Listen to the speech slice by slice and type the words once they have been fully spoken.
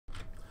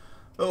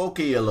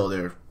Okay, hello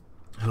there.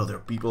 Hello there,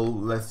 people.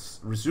 Let's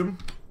resume.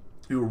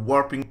 We're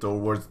warping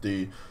towards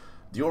the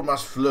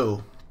Ormas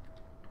Flow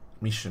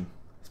mission.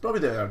 It's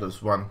probably the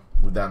hardest one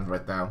we've done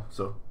right now,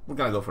 so we're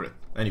gonna go for it.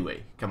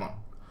 Anyway, come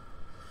on.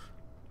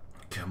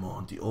 Come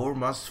on, the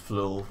Ormas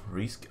Flow.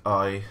 Risk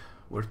I.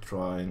 We're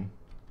trying.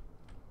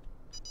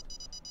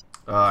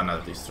 Ah,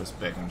 not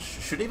disrespect.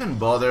 Should even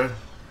bother.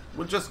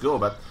 We'll just go,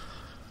 but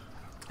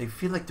I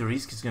feel like the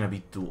risk is gonna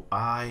be too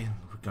high.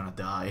 We're gonna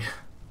die.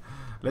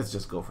 Let's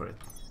just go for it.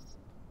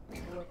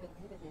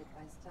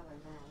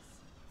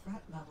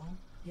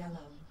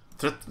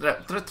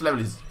 Threat level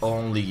is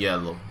only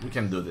yellow. We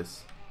can do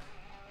this.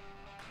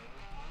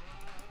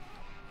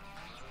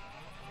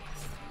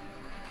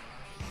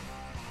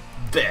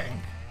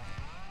 Bang!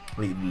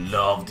 We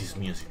love this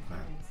music, man.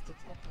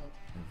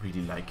 I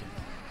really like it.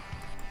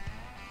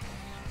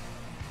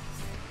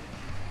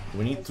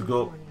 We need to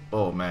go.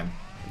 Oh man,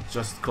 it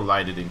just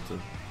collided into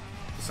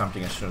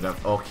something I shouldn't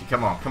have. Okay,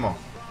 come on, come on.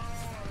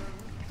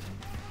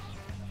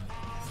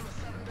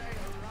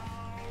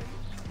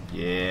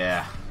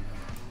 Yeah.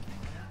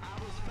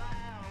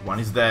 One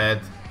is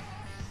dead.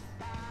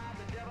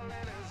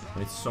 We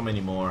need so many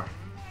more.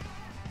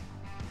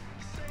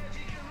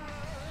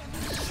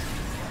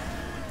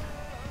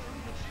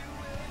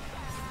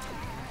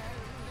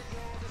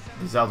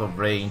 He's out of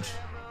range.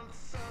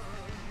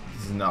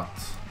 He's not.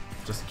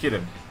 Just kill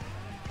him.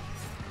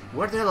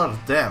 Where the hell are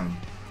them?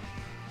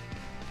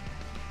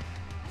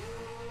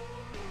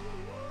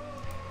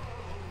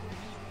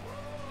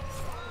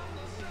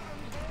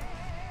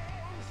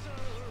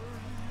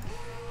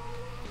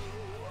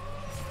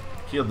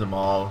 Kill them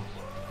all.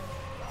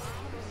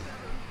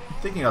 I'm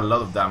taking a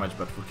lot of damage,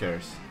 but who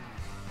cares?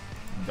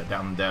 The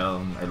damn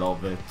down, I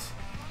love it.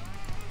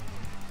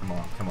 Come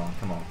on, come on,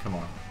 come on, come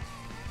on.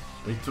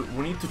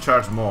 We need to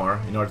charge more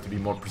in order to be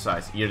more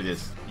precise. Here it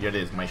is. Here it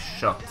is, my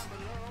shot.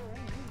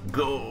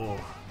 Go!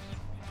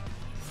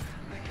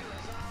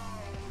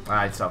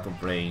 Ah, it's out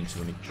of range.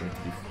 We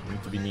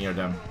need to be near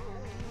them.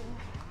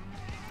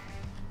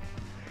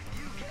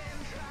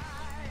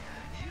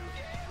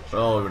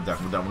 Oh, we're done,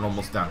 we're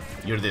almost done.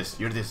 Here it is,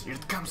 here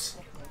it comes!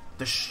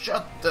 The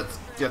shot that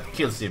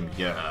kills him,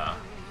 yeah!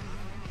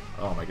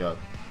 Oh my god.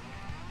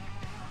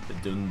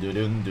 Dun dun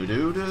dun dun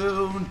dun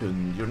dun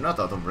dun. You're not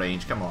out of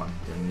range, come on.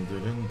 Dun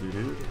dun dun dun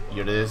dun.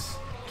 Here it is.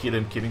 Kill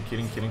him, kill him, kill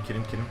him, kill him, kill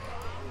him, kill him.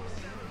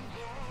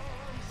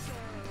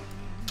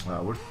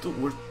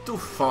 We're too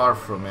far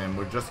from him,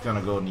 we're just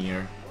gonna go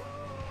near.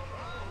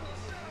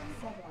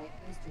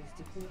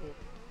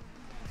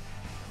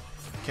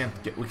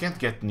 We can't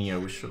get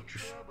near, we should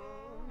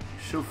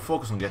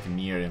focus on getting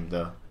near him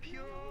though.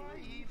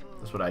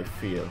 That's what I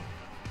feel.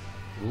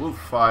 We will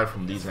fire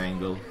from this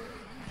angle.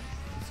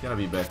 It's gonna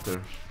be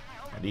better.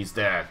 And he's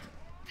dead.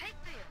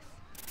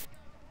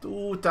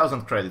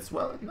 2,000 credits.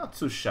 Well, not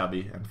too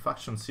shabby. And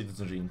faction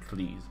citizenry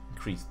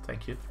increased.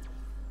 Thank you.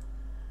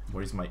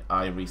 Where is my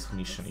high-risk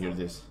mission? Here it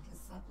is.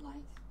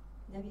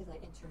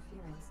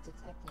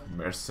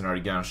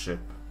 Mercenary gunship.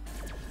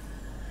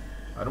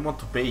 I don't want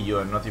to pay you.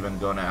 I'm not even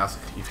gonna ask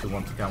if you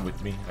want to come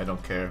with me. I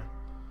don't care.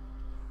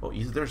 Oh,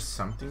 is there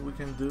something we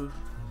can do?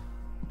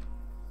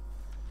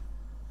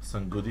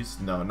 Some goodies?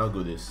 No, no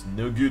goodies.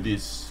 No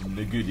goodies.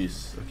 No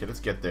goodies. Okay, let's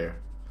get there.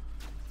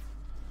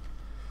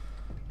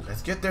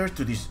 Let's get there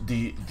to this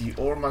the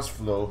Ormas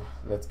Flow.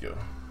 Let's go.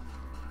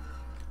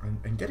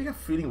 I'm getting a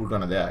feeling we're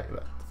gonna die,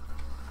 but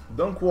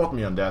don't quote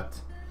me on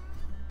that.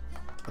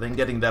 But I'm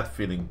getting that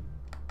feeling.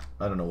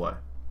 I don't know why.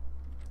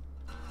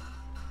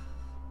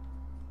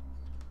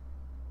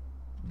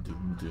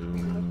 Doom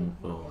doom.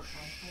 Oh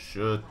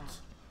shit.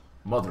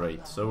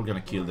 Moderate, so we're gonna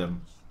kill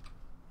them.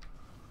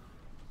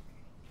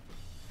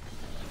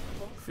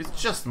 If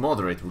it's just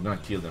moderate, we're gonna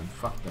kill them.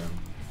 Fuck them.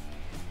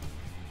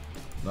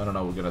 No, no,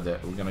 no, we're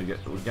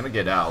gonna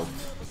get out.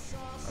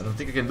 I don't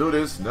think I can do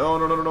this. No,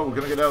 no, no, no, no, we're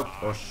gonna get out.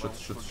 Oh shit,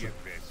 shit, shit.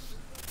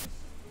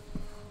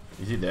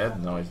 Is he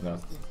dead? No, he's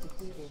not.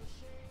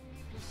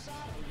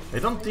 I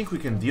don't think we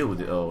can deal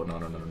with it. Oh no,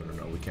 no, no, no, no,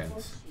 no, we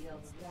can't.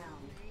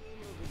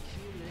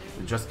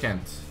 We just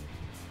can't.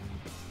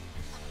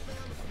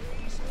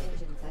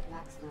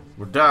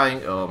 We're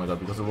dying. Oh my god,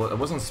 because I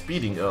wasn't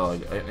speeding. Oh,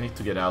 I need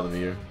to get out of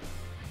here.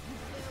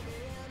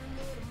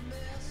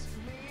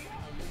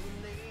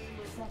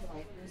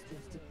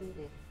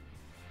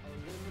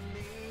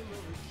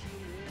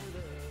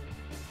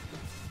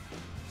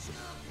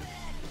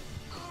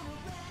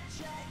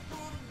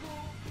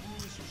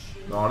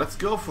 No, let's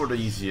go for the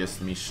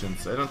easiest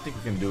missions. I don't think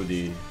we can do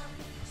the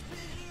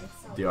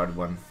hard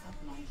one.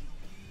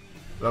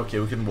 Okay,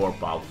 we can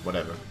warp out,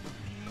 whatever.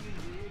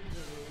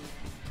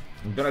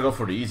 I'm gonna go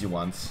for the easy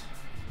ones.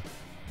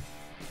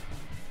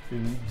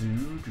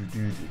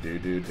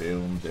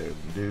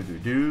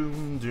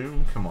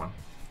 Come on.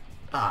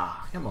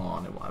 Ah, come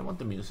on. I want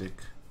the music.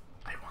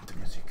 I want the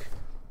music.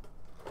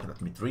 Let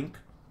me drink.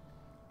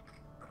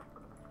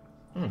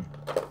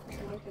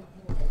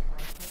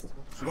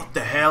 What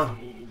the hell?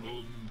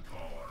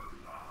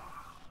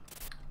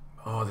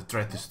 Oh, the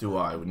threat is too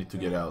high. We need to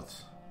get out.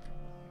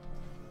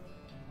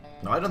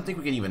 No, I don't think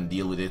we can even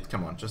deal with it.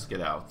 Come on, just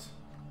get out.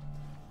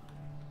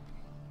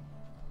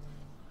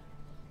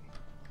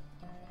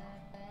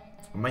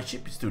 My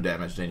ship is too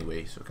damaged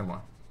anyway, so come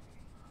on.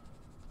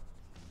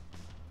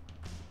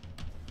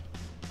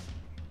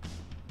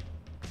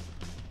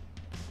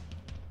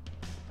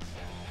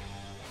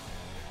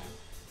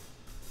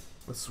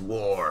 Let's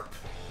warp.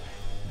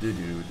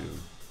 Do-do-do.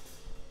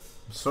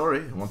 I'm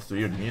sorry, I wanted to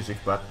hear the music,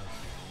 but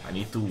I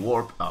need to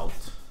warp out.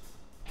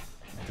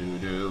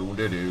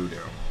 Do-do-do-do-do.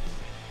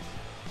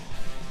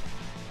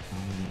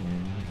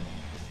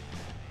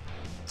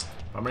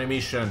 Primary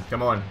mission,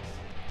 come on.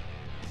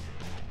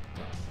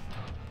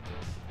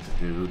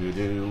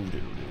 Do-do-do-do-do.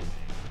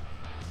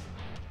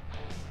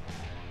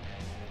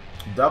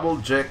 Double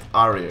jet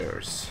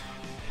Harriers.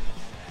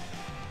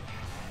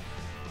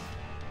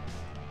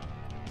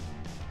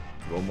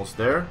 We're almost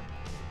there.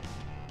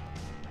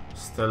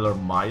 Stellar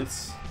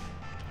miles.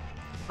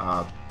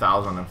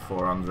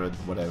 1,400,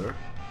 whatever.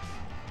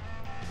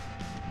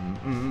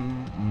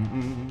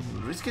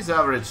 Risk is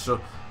average, so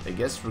I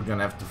guess we're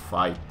gonna have to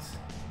fight.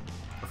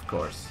 Of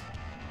course.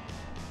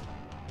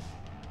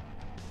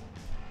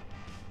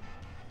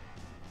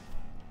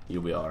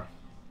 Here we are.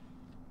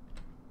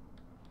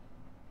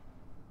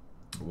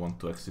 I want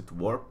to exit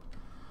warp.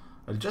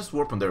 I'll just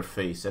warp on their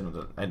face. I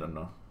don't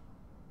know.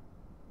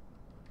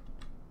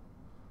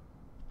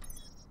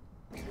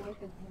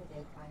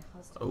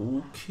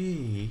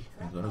 Okay,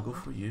 I'm gonna go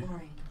for you.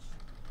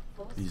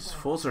 These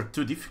foes are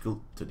too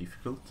difficult.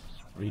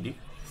 Really?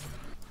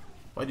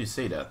 Why do you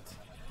say that?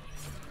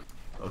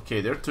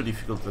 Okay, they're too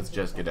difficult. Let's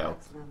just get out.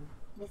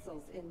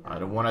 I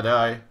don't wanna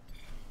die.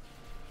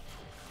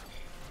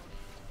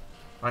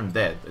 I'm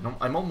dead.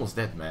 I'm almost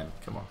dead, man.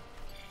 Come on,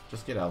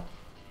 just get out.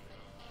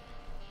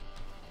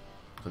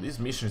 So this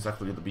mission is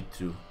actually a little bit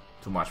too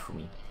much for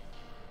me.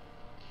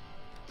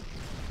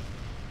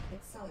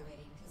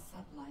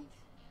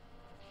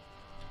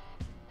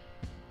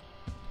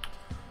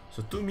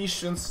 So 2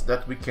 missions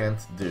that we can't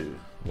do.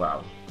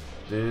 Wow.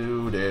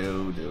 Do,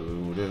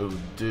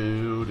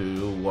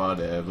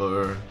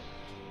 whatever.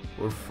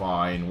 We're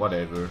fine,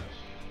 whatever.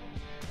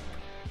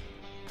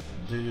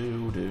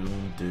 Do.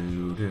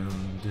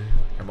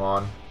 Come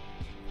on.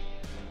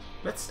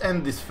 Let's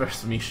end this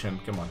first mission,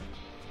 come on.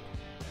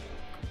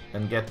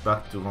 And get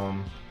back to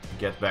home.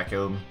 Get back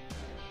home.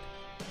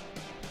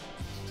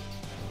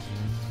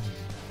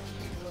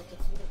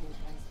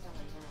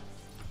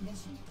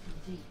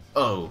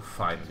 Oh,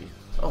 finally.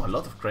 Oh, a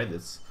lot of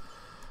credits.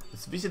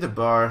 Let's visit the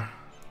bar.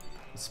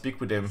 Let's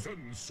speak with him.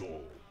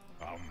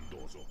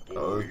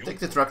 Oh, take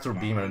the tractor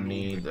beamer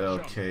need.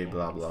 Okay,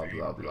 blah blah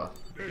blah blah.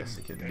 Guess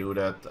I can do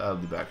that. I'll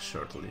be back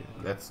shortly.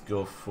 Let's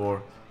go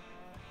for...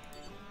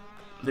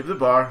 Leave the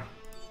bar.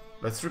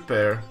 Let's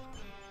repair.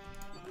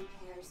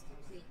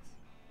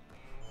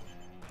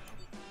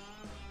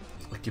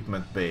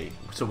 Equipment bay.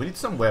 So we need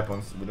some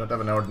weapons. We don't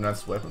have an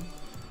ordnance weapon.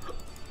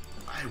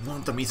 I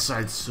want a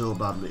missile so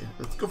badly.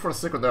 Let's go for a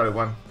secondary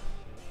one.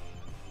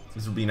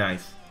 This would be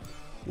nice.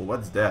 Well,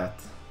 what's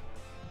that?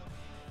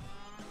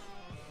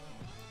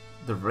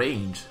 The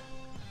range.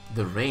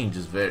 The range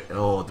is very...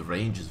 Oh, the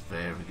range is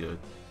very good.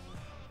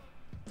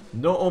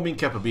 No homing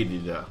capability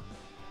there.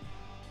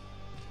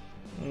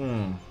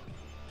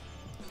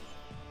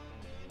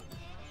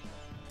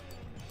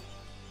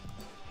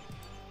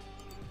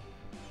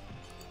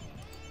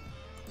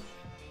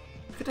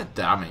 Look at that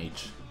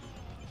damage.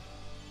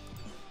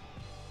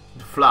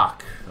 The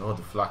flak. Oh,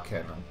 the flak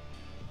cannon.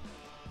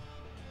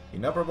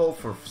 Inoperable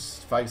for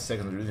 5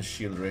 seconds during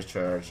shield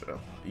recharge.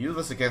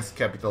 Useless against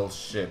capital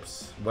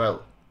ships.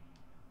 Well,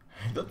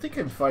 I don't think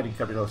I'm fighting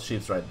capital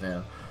ships right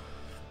now.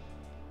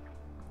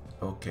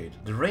 Okay,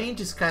 the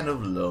range is kind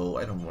of low.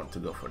 I don't want to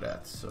go for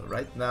that. So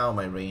right now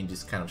my range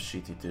is kind of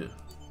shitty too.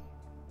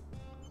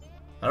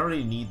 I don't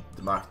really need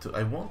the Mark II.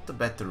 I want the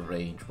better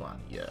range one.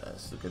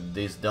 Yes, look at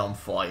this dumb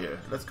fire.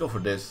 Let's go for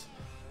this.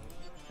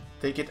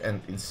 Take it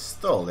and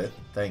install it.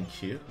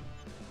 Thank you.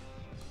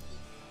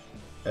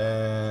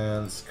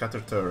 And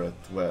scatter turret.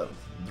 Well,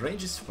 the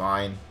range is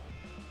fine.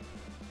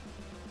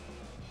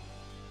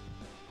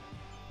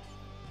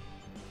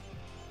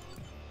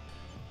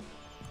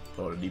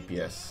 Or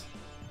DPS.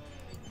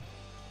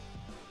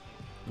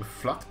 The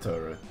flak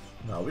turret.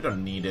 No, we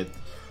don't need it.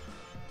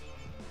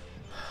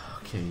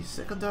 Okay,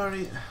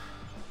 secondary.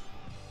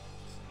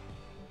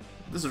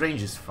 This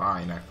range is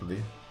fine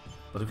actually.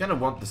 But we kind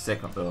of want the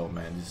second. Oh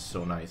man, this is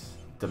so nice.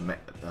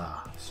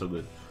 So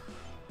good.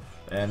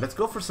 And let's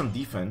go for some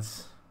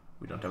defense.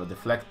 We don't have a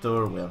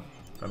deflector. We have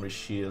primary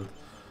shield.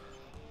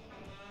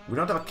 We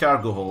don't have a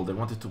cargo hold. I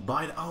wanted to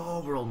buy it.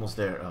 Oh, we're almost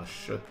there. Oh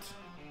shit.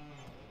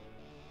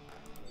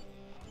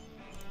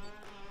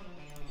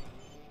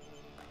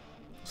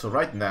 So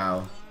right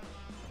now,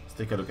 let's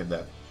take a look at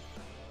that.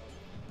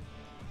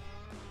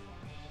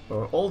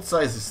 Our old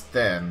size is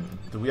 10.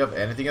 Do we have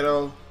anything at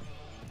all?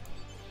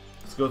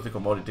 Let's go to the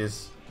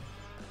commodities.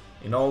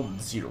 In all,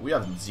 0. We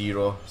have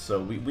 0, so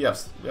we have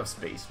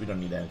space. We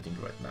don't need anything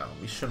right now.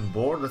 Mission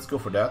board. Let's go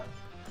for that.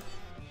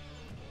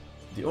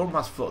 The ore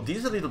must flow. This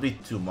is a little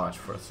bit too much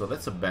for us, so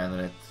let's abandon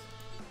it.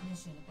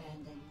 Mission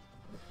abandoned.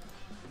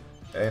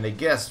 And I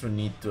guess we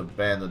need to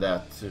abandon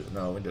that too.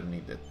 No, we don't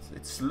need it.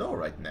 It's slow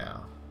right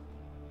now.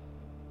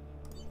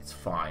 It's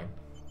fine.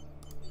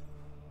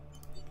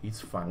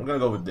 It's fine. We're gonna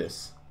go with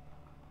this.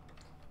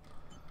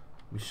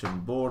 Mission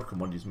board,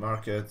 commodities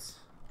markets,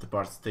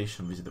 depart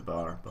station, visit the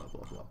bar, blah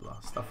blah blah blah.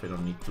 Stuff I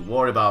don't need to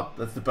worry about.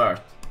 Let's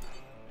depart.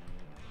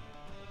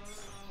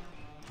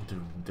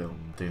 Doom,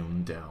 doom,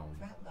 doom, doom.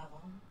 Threat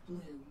level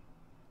blue.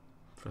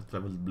 Threat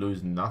level blue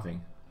is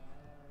nothing.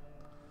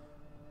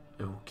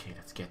 Okay,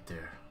 let's get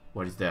there.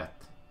 What is that?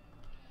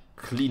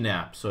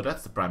 Cleanup. So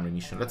that's the primary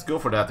mission. Let's go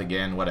for that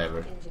again, whatever.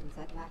 Engines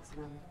at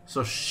maximum.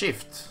 So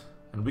shift.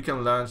 And we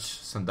can launch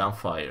some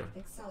dumbfire.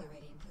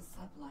 Accelerating to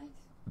sublight.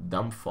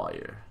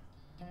 Dumbfire.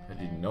 I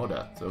didn't know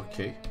that.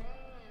 Okay.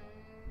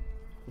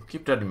 We'll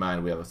keep that in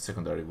mind. We have a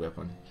secondary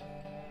weapon.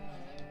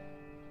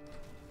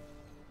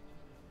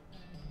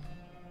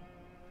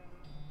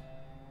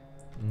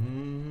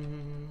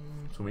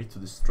 So we need to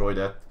destroy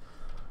that.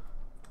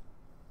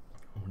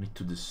 We need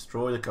to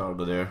destroy the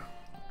cargo there.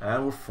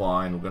 And we're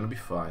fine. We're gonna be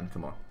fine.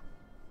 Come on.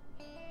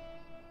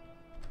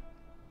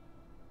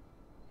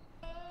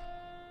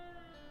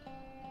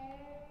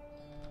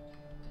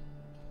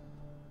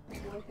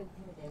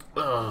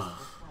 Ugh.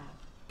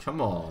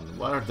 Come on.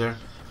 Why are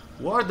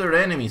there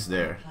enemies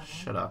there?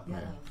 Shut up,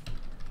 man.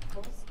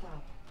 Full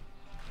stop.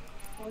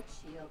 Port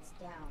shields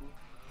down.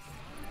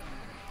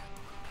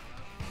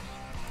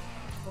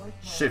 Port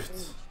Shift.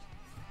 reached.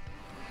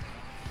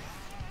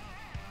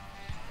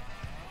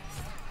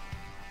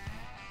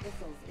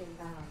 Missiles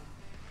inbound.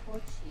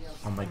 Port shields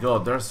Oh my down.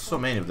 god, there's so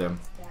many of them.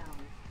 Down.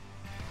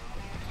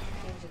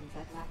 Engines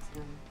at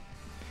maximum.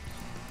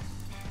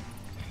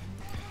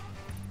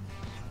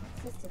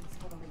 Systems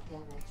heavily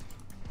damaged.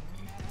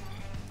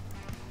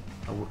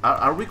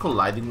 Are we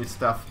colliding with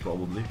stuff?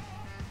 Probably.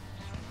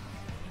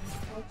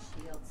 Port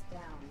shields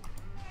down.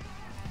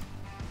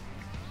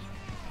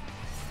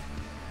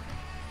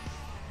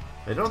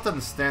 I don't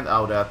understand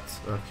how that...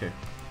 Okay.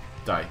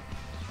 Die.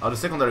 How the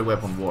secondary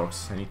weapon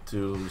works. I need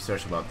to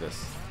research about this.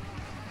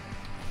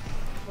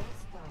 Full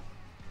stop.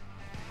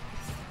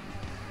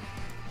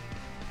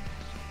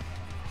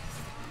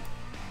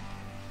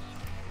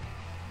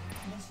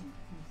 Mission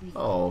complete.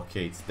 Oh,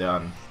 okay, it's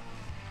done.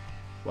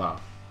 Wow.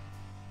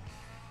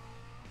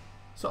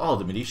 So, oh,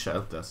 the militia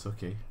helped us.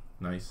 Okay,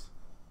 nice.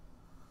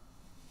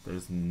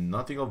 There's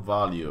nothing of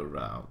value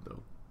around.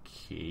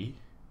 Okay.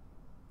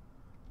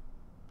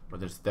 But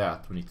there's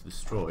that we need to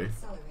destroy.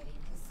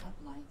 Accelerating to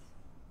sublight.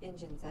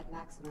 Engines at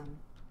maximum.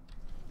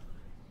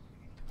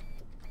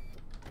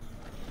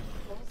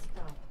 Full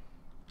stop.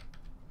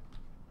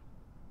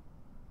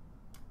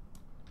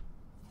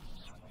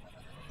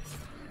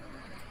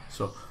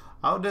 So,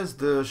 how does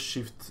the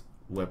shift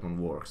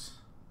weapon works?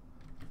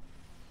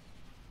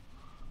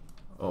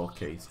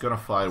 Okay, it's gonna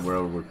fire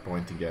wherever we're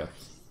pointing at.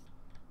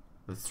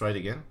 Let's try it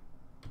again.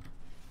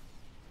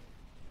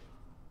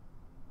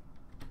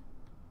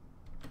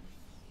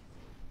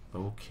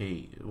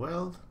 Okay,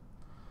 well,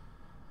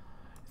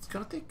 it's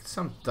gonna take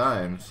some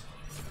time.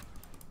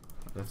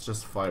 Let's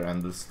just fire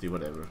endlessly,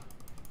 whatever.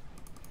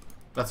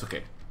 That's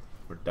okay.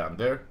 We're down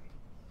there.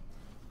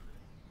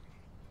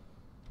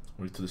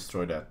 We need to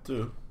destroy that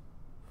too.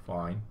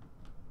 Fine.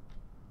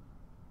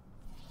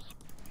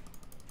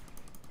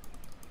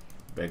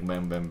 Bang,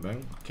 bang, bang,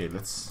 bang. Okay,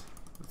 let's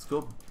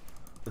go.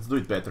 Let's do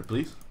it better,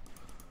 please.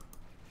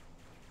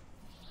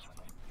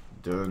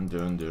 Dun,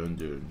 dun, dun,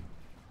 dun.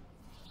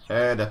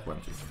 And that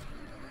one too.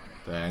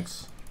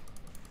 Thanks.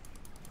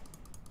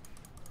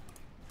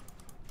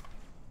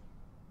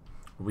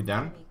 Are we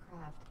done? Enemy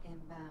craft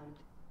inbound.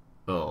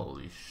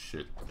 Holy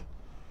shit.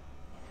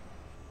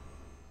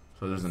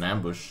 So there's an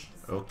ambush.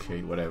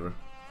 Okay, whatever.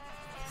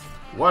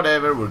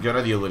 Whatever, we're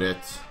gonna deal with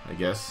it, I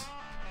guess.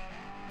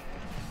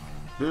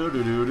 Let's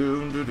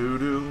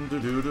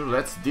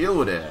deal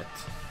with it.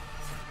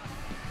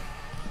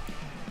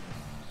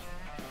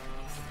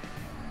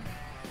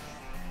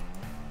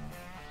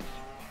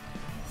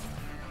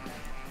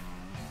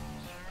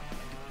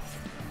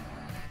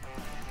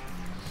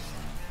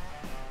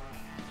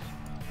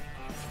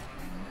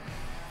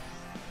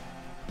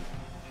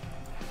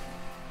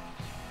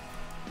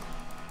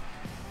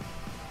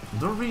 I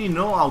don't really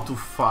know how to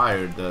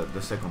fire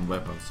the second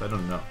weapons. I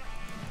don't know.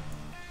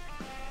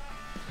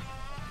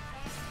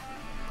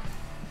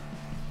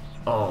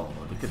 Oh,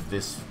 look at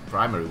this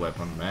primary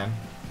weapon, man.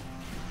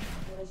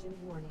 Collision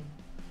warning.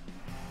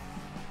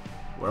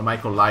 Where am I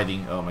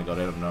colliding? Oh my god,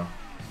 I don't know.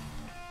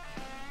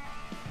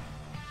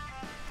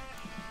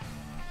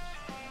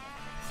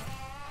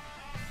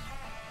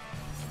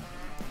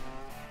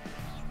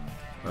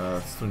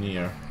 It's too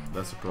near.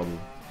 That's a problem.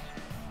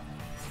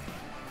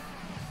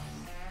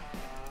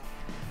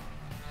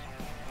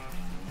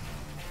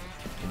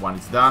 One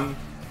is done.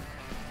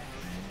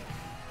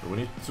 So we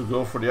need to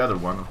go for the other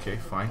one. Okay,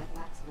 fine. At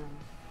maximum.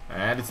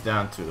 And it's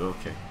down too.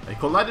 Okay, I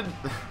collided.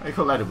 I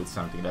collided with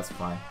something. That's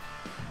fine.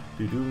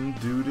 Do do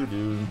do do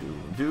do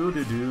do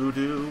do do do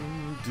do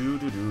do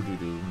do do do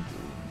do.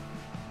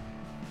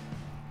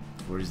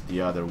 Where is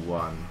the other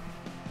one?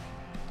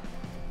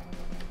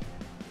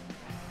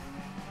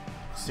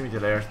 Proximity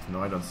alert.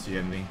 No, I don't see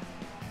anything.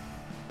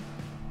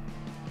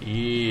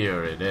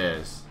 Here it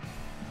is.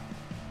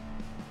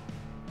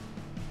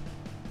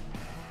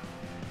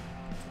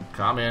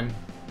 Come in.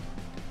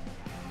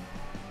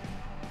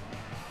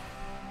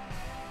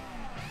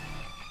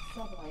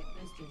 Satellite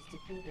boosters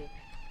depleted.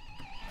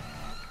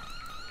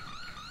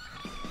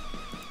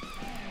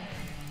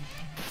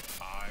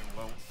 I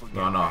won't forget.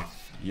 No, no. this.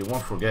 You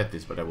won't forget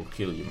this, but I will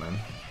kill you, man.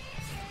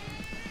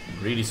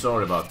 I'm really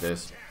sorry about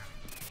this.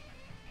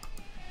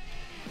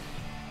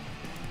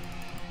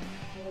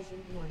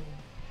 Collision warning.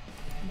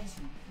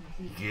 Mission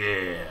complete.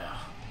 Yeah.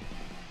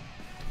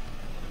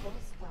 Full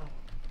stop.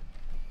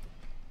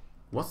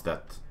 What's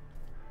that?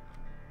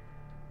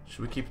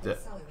 Should we keep that?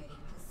 Accelerating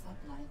to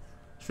satellite.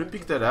 Should we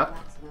pick that up?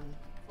 Maximum.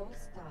 Full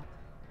stop.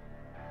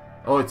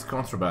 Oh, it's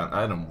contraband.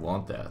 I don't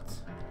want that.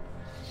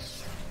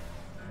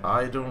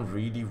 I don't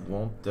really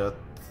want that.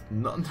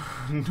 Not,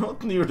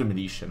 not near the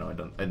militia. No, I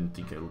don't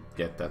think I will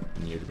get that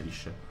near the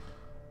militia.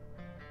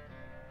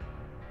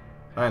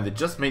 And they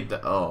just made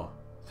the. Oh,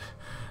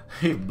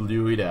 they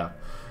blew it up.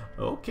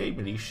 Okay,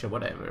 militia,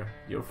 whatever.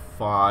 You're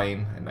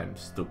fine, and I'm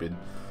stupid.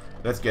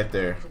 Let's get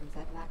there. Engines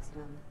at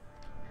maximum.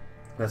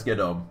 Let's get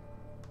home.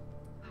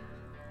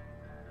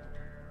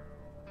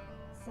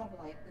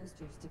 Satellite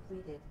boosters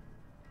depleted.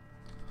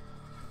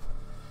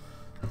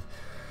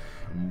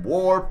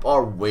 Warp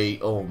our way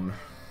home.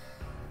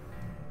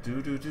 Do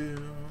do do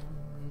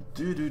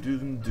do do do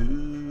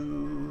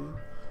do.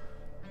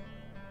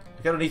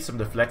 I gotta need some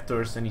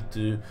deflectors. I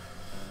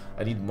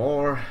need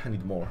more. I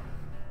need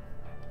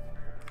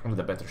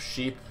a better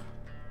ship.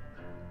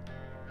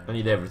 I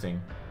need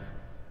everything.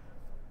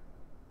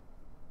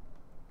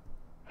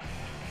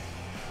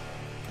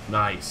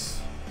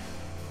 Nice.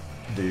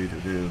 Do do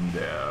do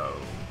do.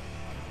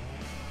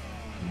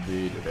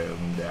 Do do do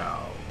do.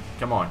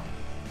 Come on.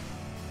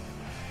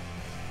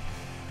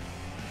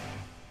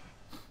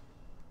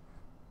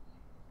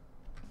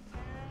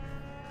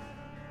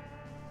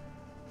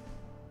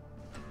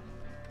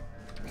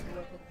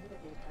 You're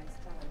prohibited by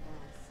stellar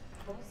mass.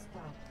 Full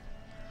stop.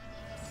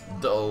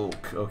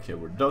 Dock. Okay,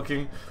 we're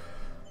docking.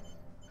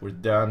 We're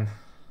done.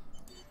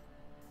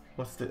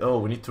 What's the... Oh,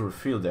 we need to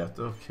refill that.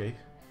 Okay.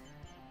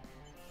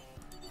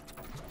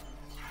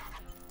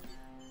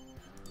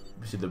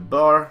 We see the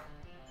bar.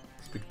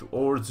 Speak to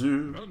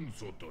Orzu.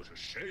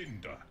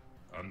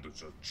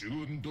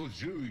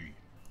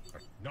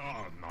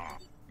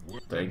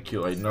 Thank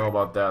you, I know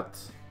about that.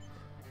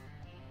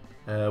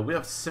 We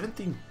have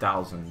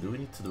 17,000. Do we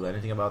need to do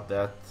anything about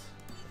that?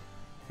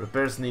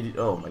 Repairs needed.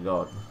 Oh my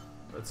god.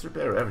 Let's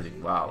repair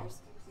everything. Wow.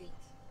 Repairs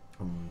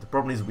complete. The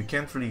problem is we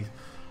can't really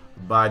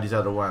buy this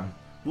other one.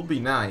 Would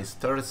be nice.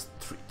 Turrets,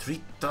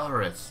 three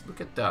turrets.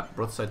 Look at that.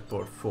 Broadside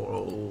port 4.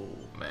 Oh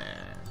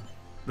man.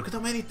 Look at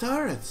how many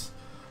turrets.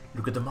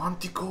 Look at the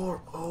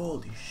Manticore.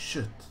 Holy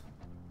shit.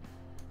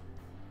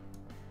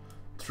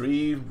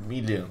 3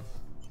 million.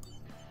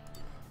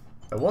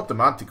 I want the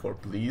Manticore,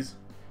 please.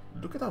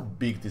 Look at how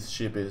big this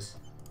ship is.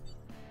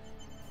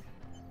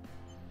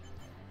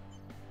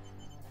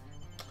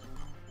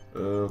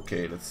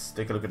 Okay, let's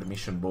take a look at the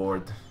mission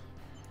board.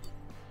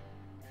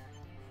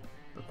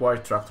 Acquire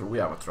tractor. We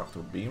have a tractor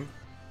beam.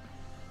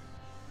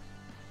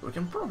 We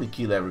can probably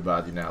kill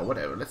everybody now.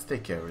 Whatever. Let's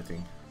take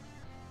everything.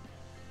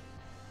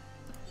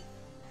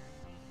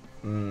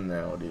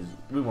 No,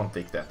 we won't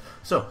take that.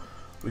 So,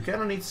 we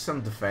kind of need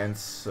some defense.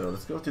 So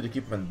let's go to the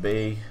equipment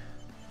bay.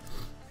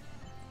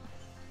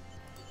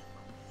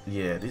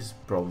 Yeah, this is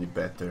probably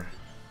better.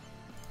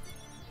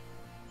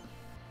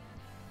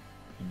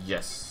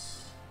 Yes.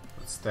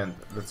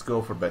 Let's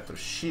go for better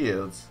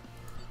shields.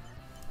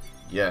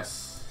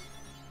 Yes.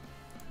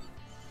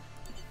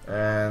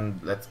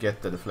 And let's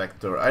get the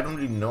deflector. I don't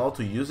really know how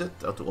to use it,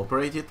 how to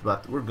operate it,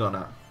 but we're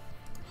gonna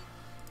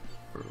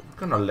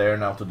learn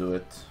how to do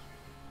it.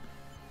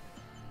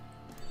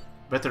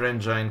 Better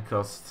engine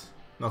cost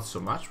not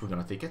so much. We're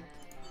gonna take it.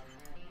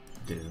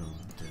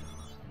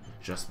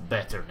 Just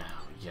better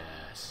now.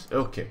 Yes.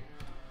 Okay.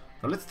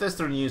 Now let's test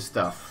our new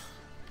stuff.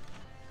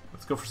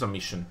 Let's go for some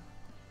mission.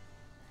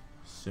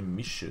 Some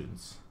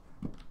missions.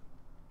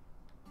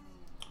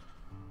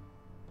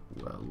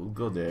 Well, we'll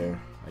go there,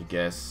 I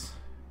guess.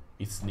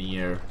 It's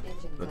near.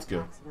 Engines Let's at go.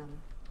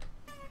 maximum.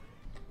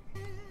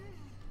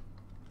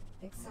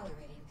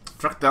 Accelerating to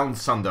Track down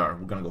Sundar.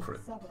 We're gonna go for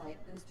it. satellite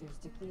boosters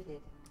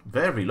depleted.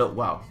 Very low.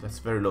 Wow, that's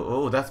very low.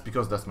 Oh, that's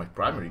because that's my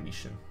primary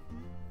mission.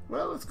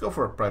 Well, let's go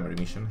for a primary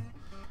mission.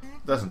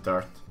 Doesn't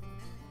hurt.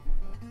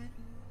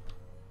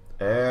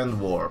 And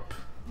warp.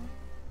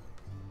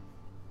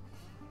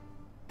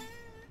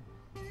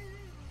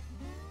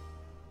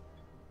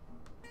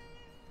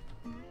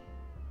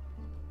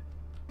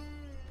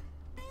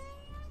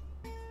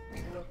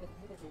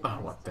 Oh,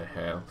 what the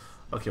hell?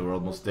 Okay, we're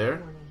almost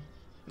there.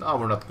 No,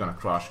 we're not gonna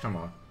crash. Come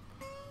on.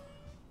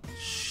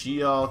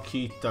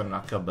 Shiakita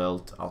Naka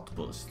Belt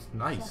Outpost.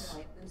 Nice.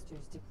 Satellite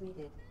boosters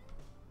depleted.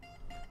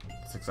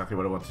 That's exactly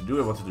what I want to do.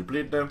 I want to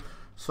deplete them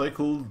so I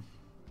could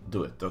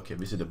do it. Okay,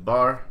 visit the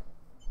bar.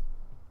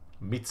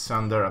 Meet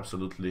Sander,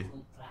 absolutely.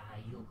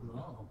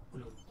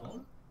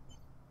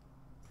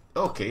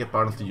 Okay,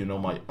 apparently you know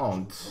my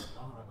aunt.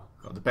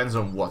 Well, depends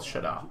on what,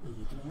 shut up.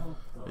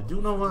 I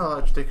do know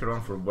how to take her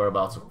around for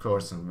whereabouts, of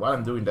course, and while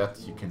I'm doing that,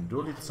 you can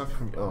do a little something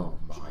for me. Oh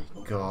my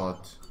god.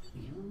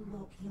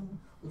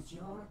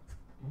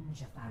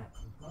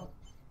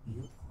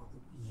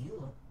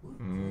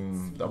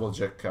 Double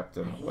jack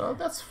captain. Well,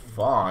 that's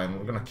fine.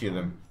 We're gonna kill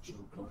him.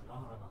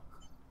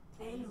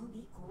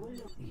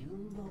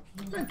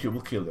 Thank you,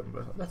 we'll kill him,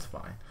 but that's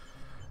fine.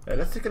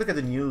 Let's take a look at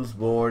the news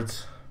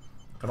boards.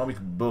 Economic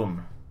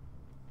boom.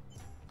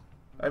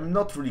 I'm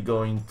not really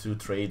going to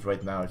trade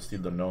right now. I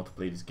still don't know how to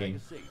play this game.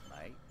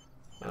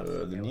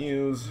 The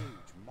news.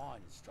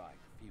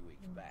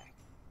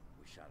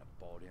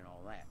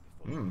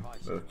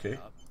 Okay.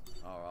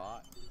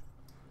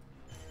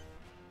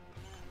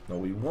 No,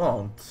 we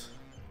won't.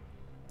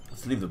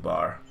 Let's leave the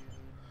bar.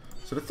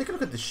 So let's take a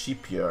look at the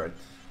shipyard.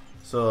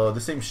 So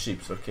the same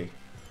ships, okay.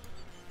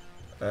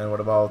 And what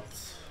about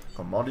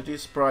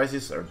commodities?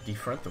 Prices are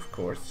different, of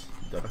course.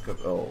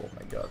 Oh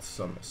my god,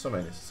 so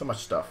much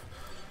stuff.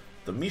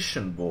 The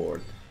mission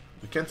board.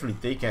 We can't really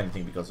take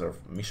anything because our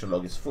mission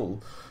log is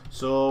full.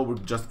 So we're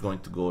just going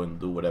to go and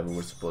do whatever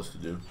we're supposed to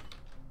do.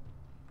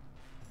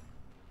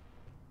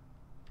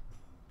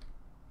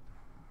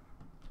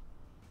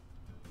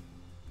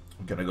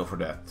 I'm gonna go for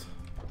that.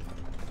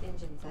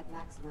 Engines at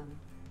maximum.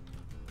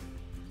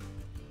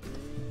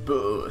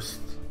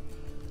 Boost.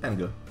 And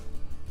go.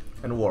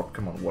 And warp.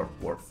 Come on, warp,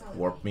 warp.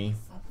 Warp me.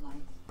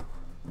 Sublight.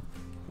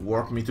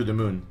 Warp me to the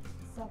moon.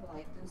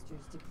 Sublight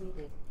boosters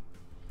depleted.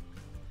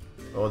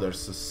 Oh,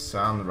 there's a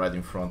sun right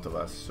in front of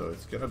us, so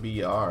it's gonna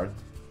be hard.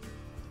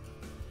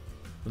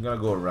 We're gonna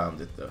go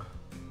around it though.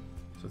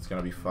 So it's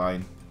gonna be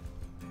fine.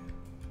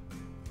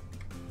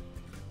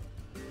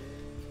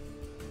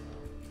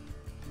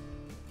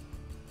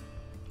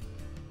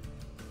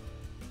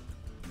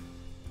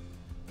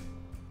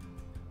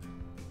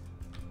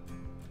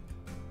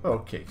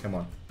 Okay, come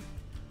on.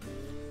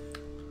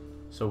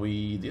 So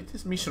we did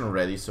this mission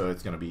already, so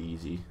it's gonna be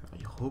easy,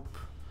 I hope.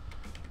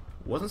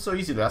 Wasn't so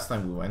easy last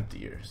time we went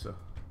here, so.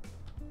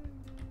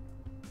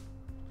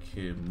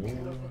 Okay,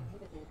 move.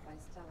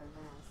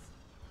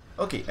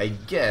 Okay, I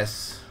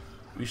guess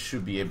we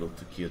should be able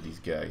to kill these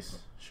guys,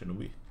 shouldn't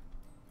we?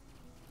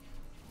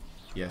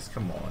 Yes,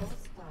 come on.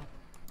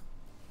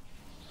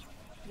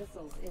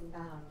 Missiles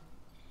inbound.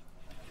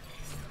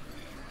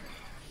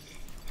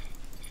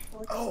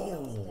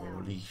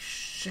 Holy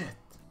shit.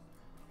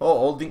 Oh,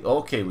 holding.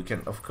 Okay, we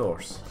can. Of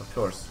course. Of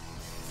course.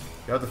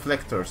 We have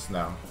deflectors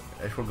now.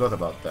 I forgot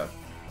about that.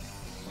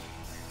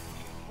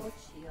 Port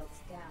shields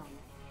down.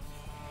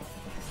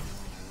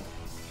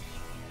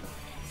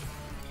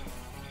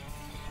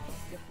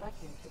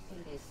 Deflectors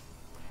depleted.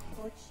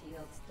 Port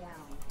shields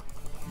down.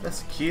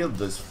 Let's kill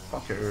those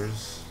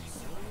fuckers.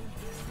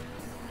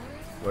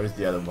 Where is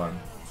the other one?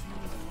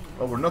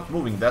 Oh, we're not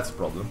moving. That's a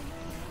problem.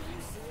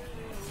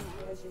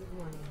 Collision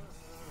warning.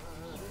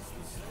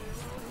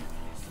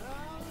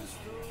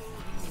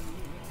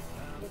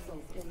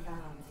 Missiles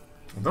inbound.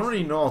 I don't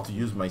really know how to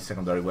use my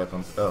secondary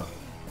weapons. Oh.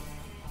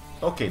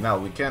 Okay, now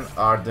we can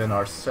harden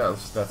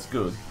ourselves. That's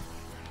good.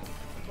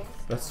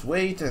 Let's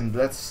wait and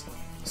let's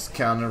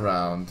scan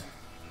around.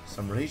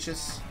 Some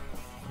rages?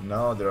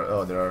 No, there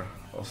are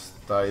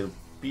hostile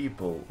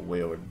people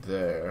way over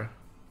there.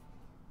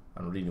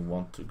 I don't really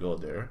want to go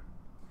there.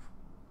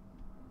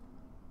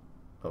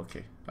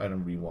 Okay, I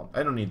don't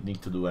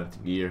need to do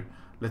anything here.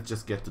 Let's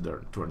just get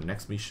to our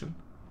next mission.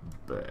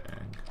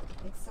 Bang.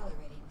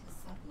 Accelerating to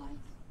sublight.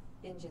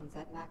 Engines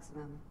at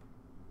maximum.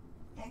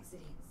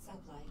 Exiting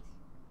sublight.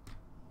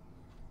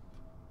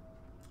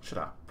 Shut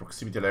up.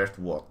 Proximity alert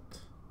what?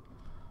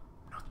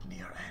 Not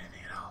near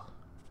anything at all.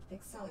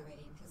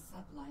 Accelerating to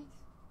sublight.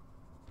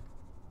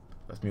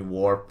 Let me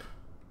warp.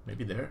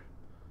 Maybe there.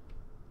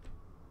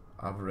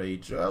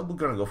 Average. We're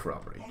gonna go for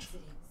average.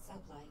 Exiting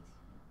sublight.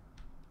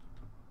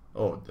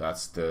 Oh,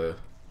 that's the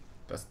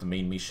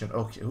main mission.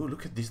 Okay. Oh,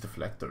 look at these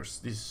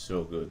deflectors. This is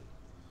so good.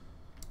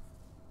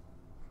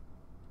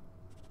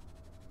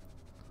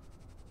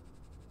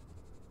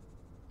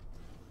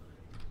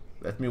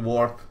 Let me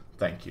warp.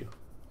 Thank you.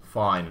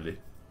 Finally.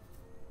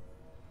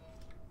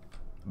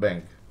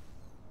 Bang.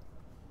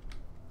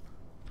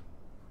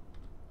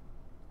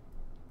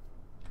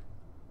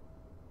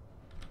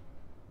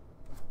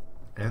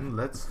 And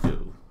let's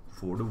go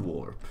for the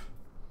warp.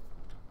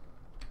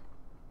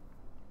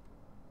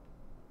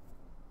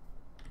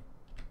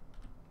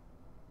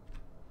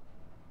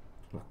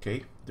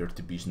 Okay,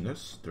 dirty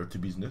business,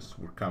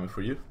 we're coming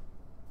for you.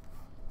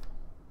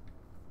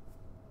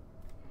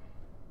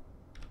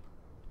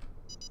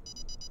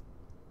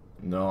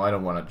 No, I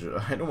don't wanna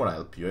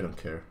help you, I don't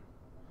care.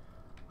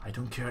 I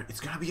don't care, it's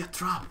gonna be a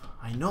trap.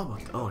 I know,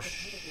 but oh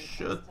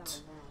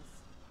shit.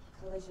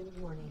 Collision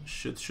warning.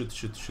 Shit.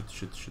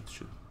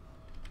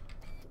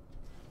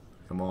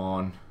 Come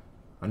on.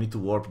 I need to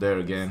warp there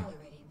again.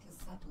 Accelerating to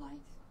sublight.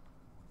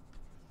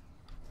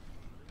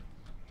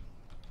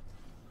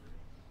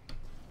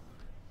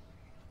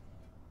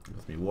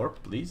 Let me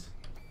warp, please.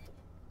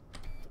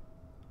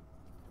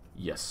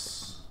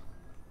 Yes.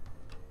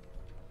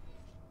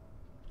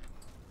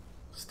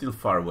 still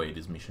far away,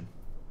 this mission.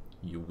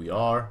 Here we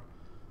are.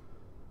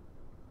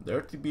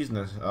 Dirty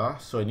business, huh?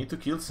 So I need to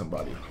kill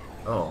somebody.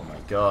 Oh my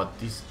god,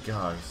 these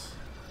guys.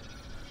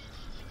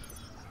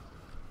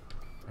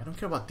 I don't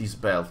care about this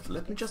belt.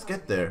 Let me just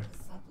get there.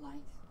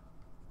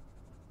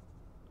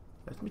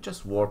 Let me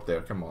just warp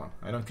there, come on.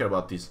 I don't care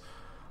about this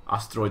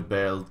asteroid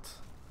belt.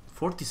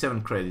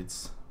 47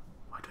 credits.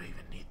 Why do I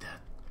even need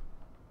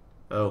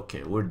that?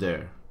 Okay, we're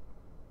there.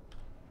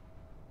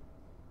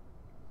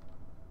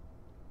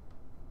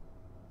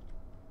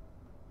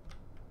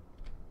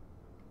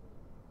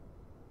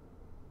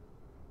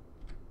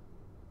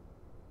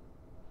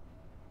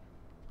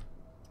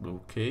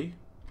 Okay.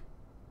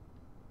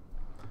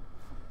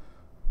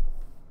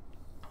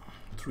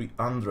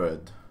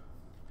 300.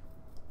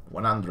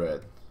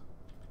 100.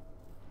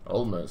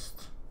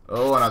 Almost.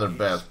 Oh, another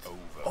belt.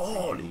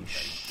 Holy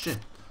shit.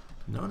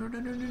 No, no, no,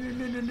 no, no,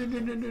 no, no, no, no,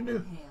 no, no,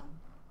 no.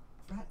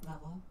 Threat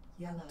level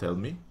yellow. Tell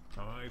me.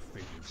 I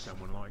figured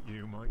someone like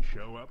you might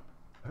show up.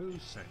 Who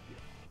sent you?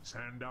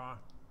 Sandar?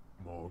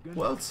 Morgan?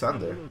 Well,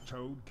 Sander. Little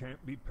Toad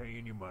can't be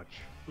paying you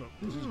much. Look,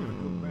 this is gonna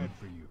go bad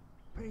for you.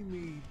 Pay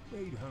me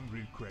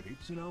 800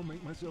 credits and I'll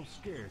make myself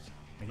scarce.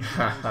 And you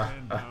can go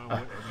Sandar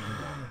whatever you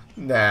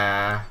want.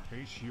 Nah.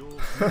 It's your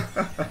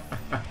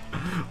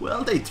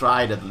Well, they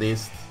tried at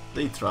least.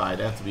 They tried,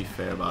 I have to be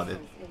fair about it.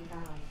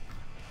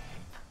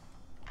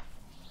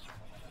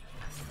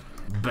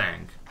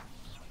 Bang.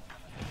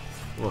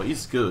 Well,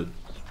 he's good.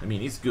 I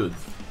mean, he's good.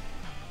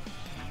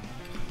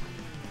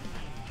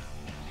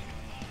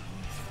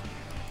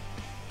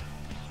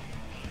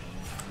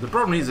 The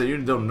problem is that you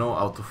don't know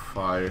how to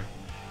fire.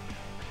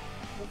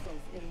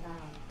 Missiles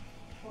inbound.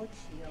 Port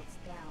shields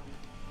down.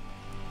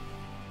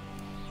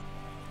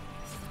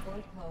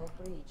 Port hull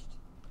breached.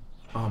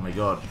 Oh my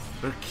god,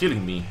 they're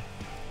killing me.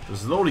 They're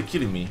slowly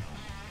killing me.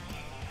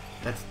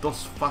 That's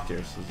those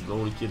fuckers are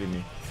slowly killing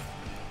me.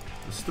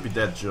 The stupid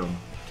dead John.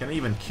 Can I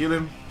even kill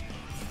him?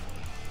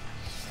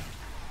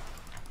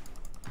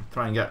 I'm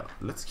trying out.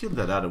 Let's kill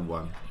that other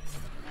one.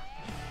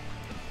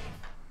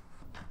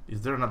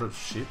 Is there another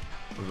ship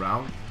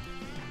around?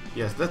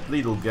 Yes, that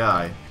little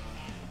guy.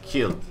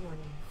 Killed.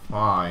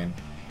 Fine.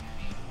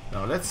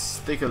 Now let's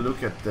take a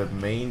look at the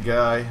main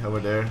guy over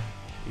there.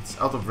 It's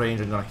out of range,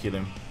 I'm gonna kill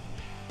him.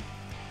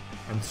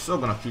 I'm so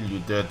gonna kill you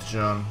dead,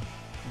 John.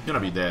 You're gonna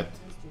be dead.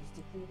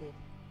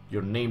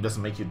 Your name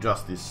doesn't make you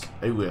justice.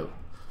 I will.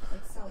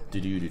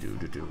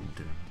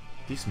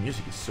 This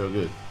music is so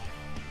good.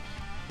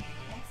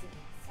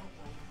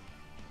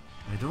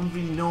 I don't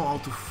really know how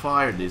to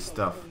fire this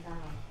stuff.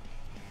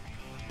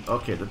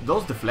 Okay,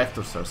 those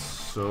deflectors are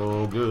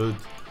so good.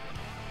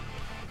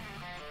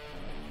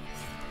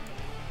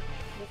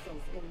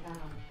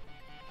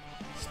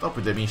 Stop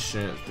with the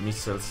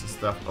missiles and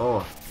stuff.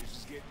 Oh.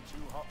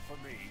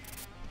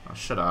 Oh,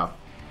 shut up.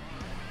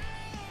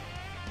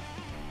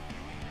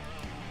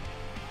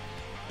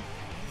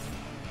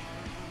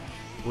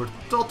 We're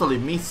totally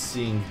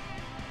missing.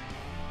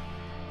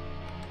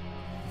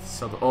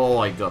 So, oh,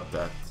 I got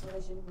that.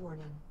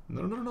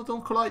 No, no, no,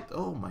 don't collide.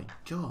 Oh my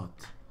god.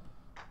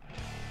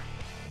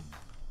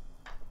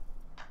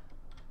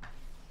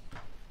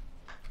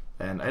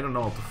 And I don't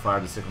know how to fire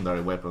the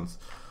secondary weapons.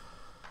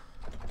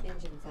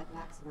 Engines at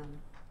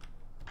maximum.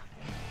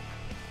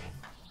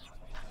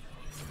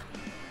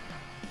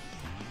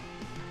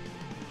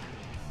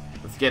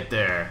 Let's get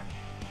there.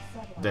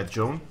 Dead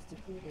Joan?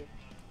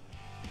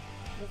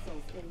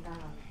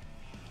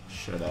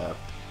 Shut up.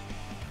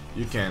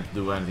 You can't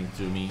do anything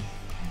to me.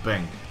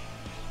 Bang.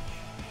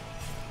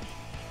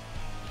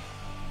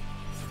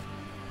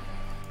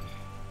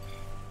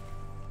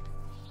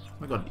 Oh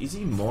my god, is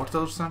he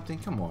immortal or something?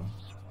 Come on.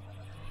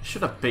 I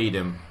should have paid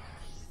him.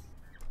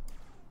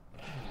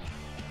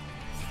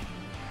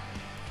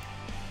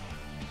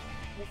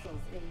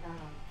 Missiles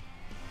inbound.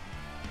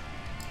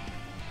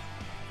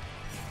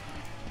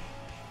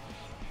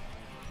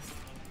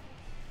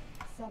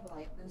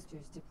 Sublight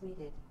boosters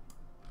depleted.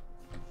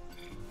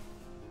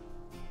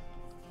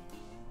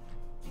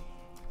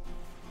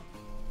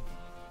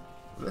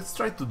 Let's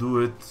try to do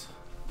it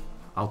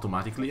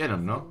automatically, I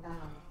don't know.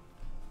 Inbound.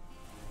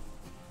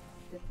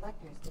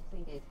 Deflectors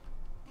depleted.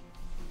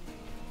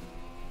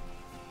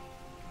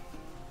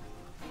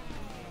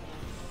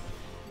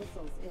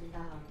 Missiles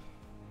inbound.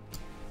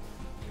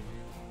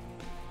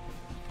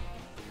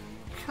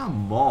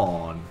 Come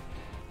on.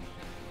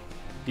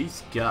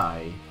 This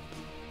guy.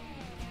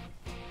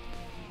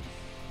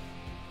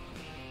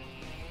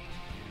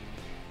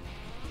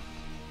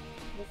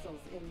 Missiles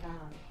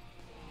inbound.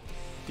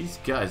 This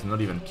guy is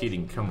not even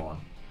kidding, come on.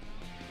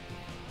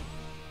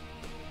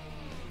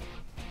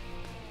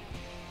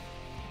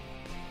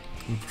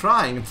 I'm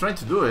trying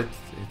to do it.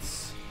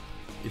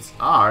 It's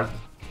hard.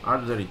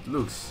 Harder than it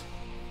looks.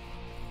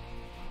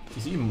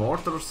 Is he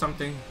immortal or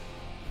something?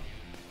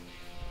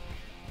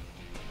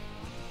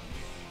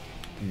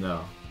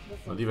 No,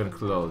 not even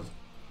close.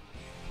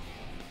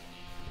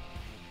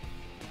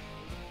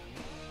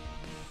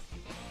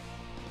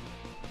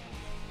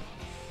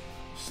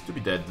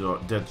 Stupid dead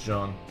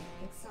John.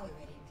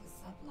 Accelerating to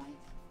sublight.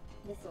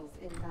 Missiles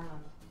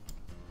inbound.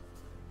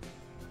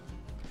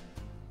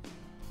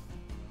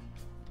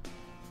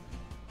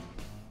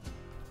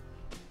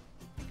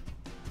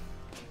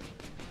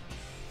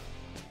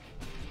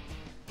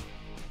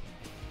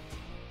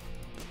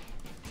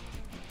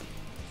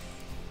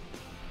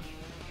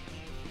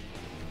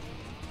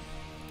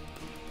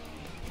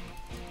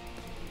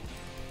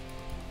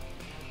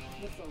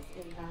 Missiles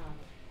inbound.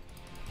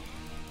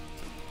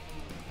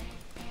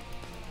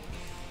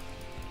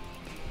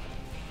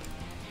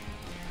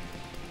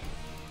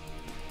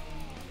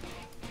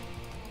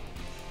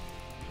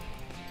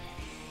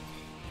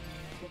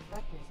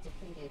 Deflectors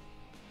depleted.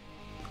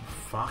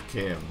 Fuck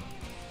him.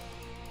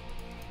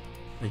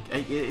 Like,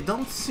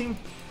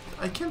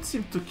 I can't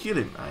seem to kill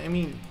him. I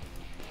mean,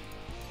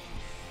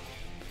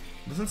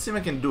 doesn't seem I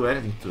can do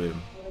anything to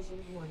him.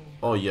 Collision warning.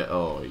 Oh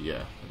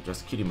yeah, I'm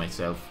just kidding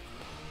myself.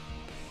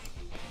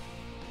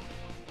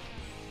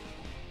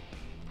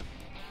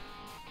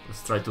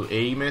 Let's try to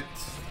aim it.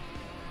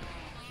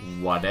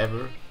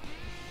 Whatever.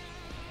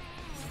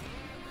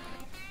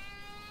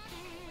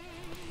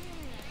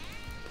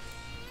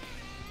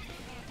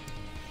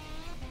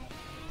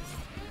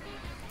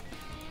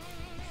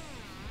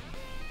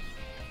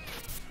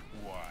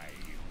 Why,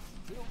 you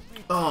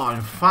filthy... Oh,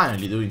 I'm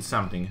finally doing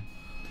something.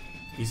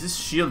 Is this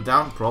shield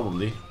down?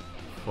 Probably.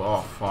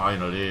 Oh,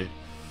 finally.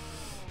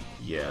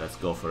 Yeah, let's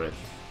go for it.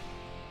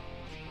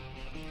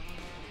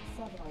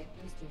 Satellite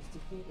boosters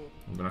depleted.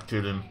 I'm gonna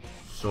kill him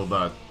so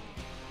bad.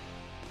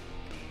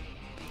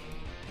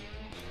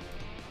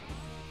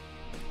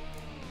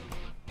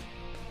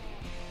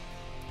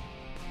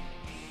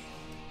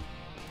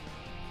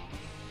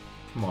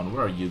 Come on,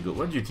 where are you go?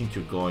 Where do you think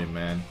you're going,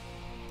 man?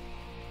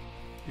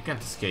 You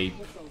can't escape.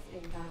 Missiles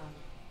inbound.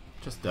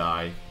 Just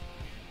die.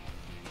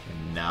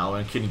 And now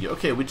I'm killing you.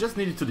 Okay, we just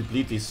needed to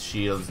deplete these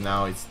shields.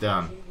 Now it's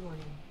done. Collision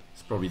warning.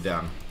 It's probably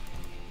done.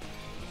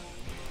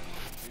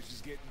 This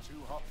is getting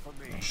too hot for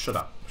me. Shut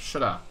up.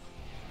 Shut up.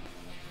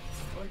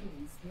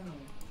 Ordnance low.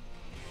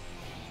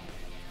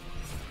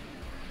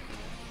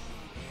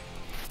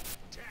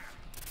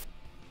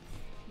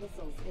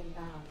 Missiles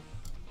inbound.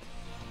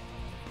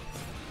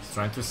 He's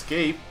trying to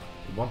escape.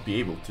 He won't be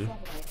able to.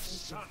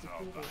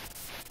 Satellite boosters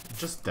depleted.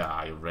 Just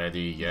die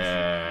already.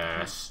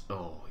 Yes.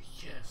 Oh,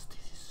 yes.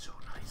 This is so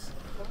nice.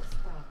 Force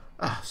back.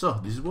 Ah, so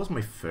this was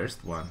my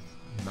first one.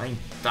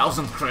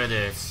 9,000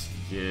 credits.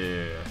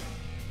 Yeah.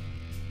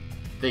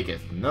 Take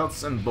it.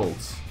 Nuts and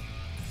bolts.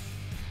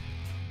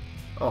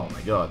 Oh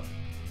my god.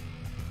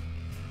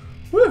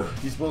 Woo!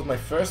 This was my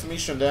first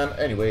mission then.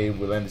 Anyway,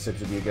 we'll end this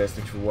episode here, guys.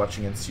 Thanks for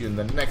watching and see you in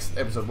the next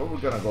episode where we're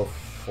gonna go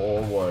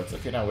forward.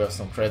 Okay, now we have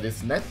some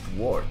credits. Net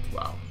worth.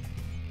 Wow.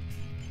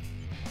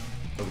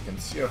 So we can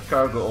see our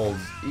cargo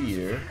holds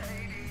here.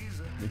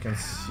 We can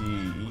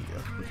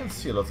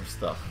see a lot of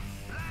stuff.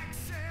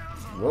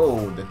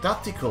 Whoa, the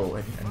tactical.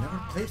 I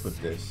never played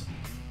with this.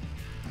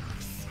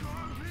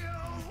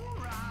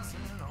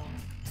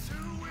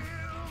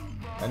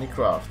 Any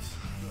craft.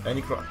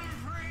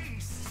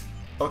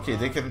 Okay,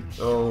 they can...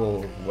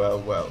 Oh,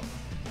 well.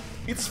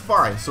 It's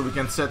fine, so we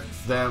can set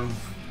them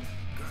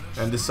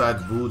and decide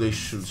who they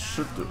should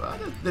do.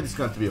 That is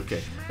going to be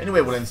okay.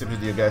 Anyway, we'll end this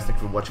episode here, guys. Thanks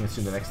for watching.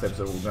 See you in the next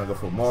episode. We're gonna go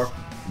for more.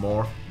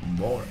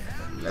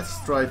 Let's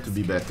try to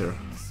be better.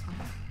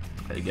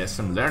 I guess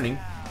I'm learning.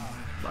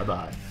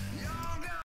 Bye-bye.